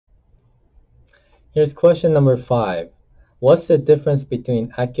Here's question number 5. What's the difference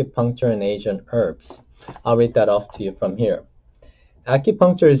between acupuncture and Asian herbs? I'll read that off to you from here.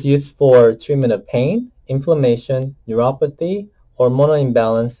 Acupuncture is used for treatment of pain, inflammation, neuropathy, hormonal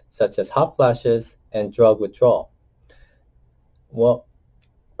imbalance such as hot flashes, and drug withdrawal. Well,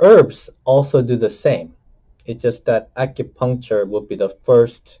 herbs also do the same. It's just that acupuncture will be the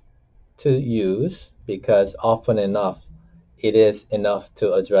first to use because often enough it is enough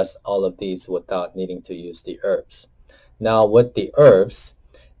to address all of these without needing to use the herbs. Now with the herbs,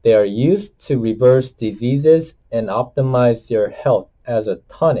 they are used to reverse diseases and optimize your health as a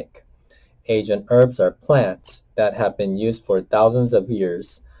tonic. Asian herbs are plants that have been used for thousands of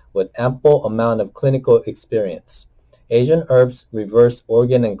years with ample amount of clinical experience. Asian herbs reverse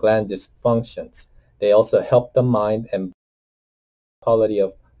organ and gland dysfunctions. They also help the mind and quality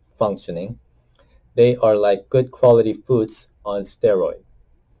of functioning. They are like good quality foods on steroid.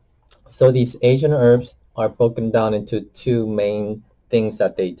 So these Asian herbs are broken down into two main things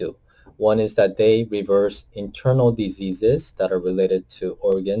that they do. One is that they reverse internal diseases that are related to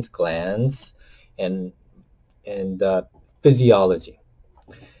organs, glands, and physiology.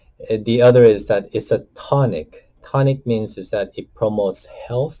 The other is that it's a tonic. Tonic means is that it promotes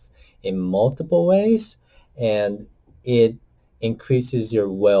health in multiple ways, and it increases your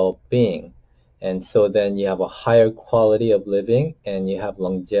well-being. And so then you have a higher quality of living and you have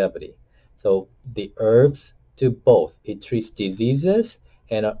longevity. So the herbs do both. It treats diseases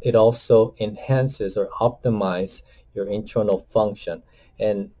and it also enhances or optimizes your internal function.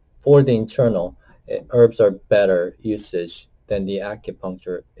 And for the internal, herbs are better usage than the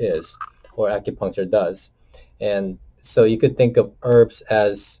acupuncture is, or acupuncture does. And so you could think of herbs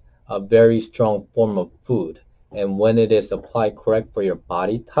as a very strong form of food. And when it is applied correct for your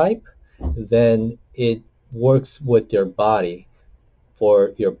body type, then it works with your body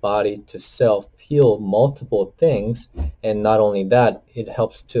for your body to self-heal multiple things. And not only that, it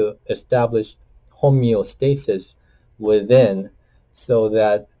helps to establish homeostasis within so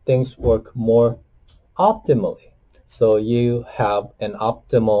that things work more optimally. So you have an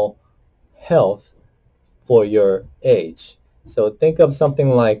optimal health for your age. So think of something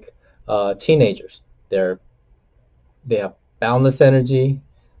like teenagers. They have boundless energy,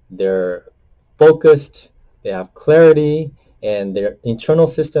 they're focused, they have clarity, and their internal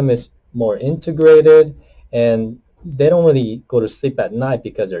system is more integrated, and they don't really go to sleep at night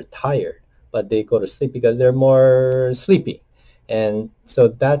because they're tired, but they go to sleep because they're more sleepy. And so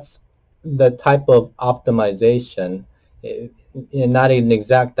that's the type of optimization, not in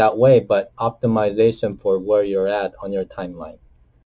exact that way, but optimization for where you're at on your timeline.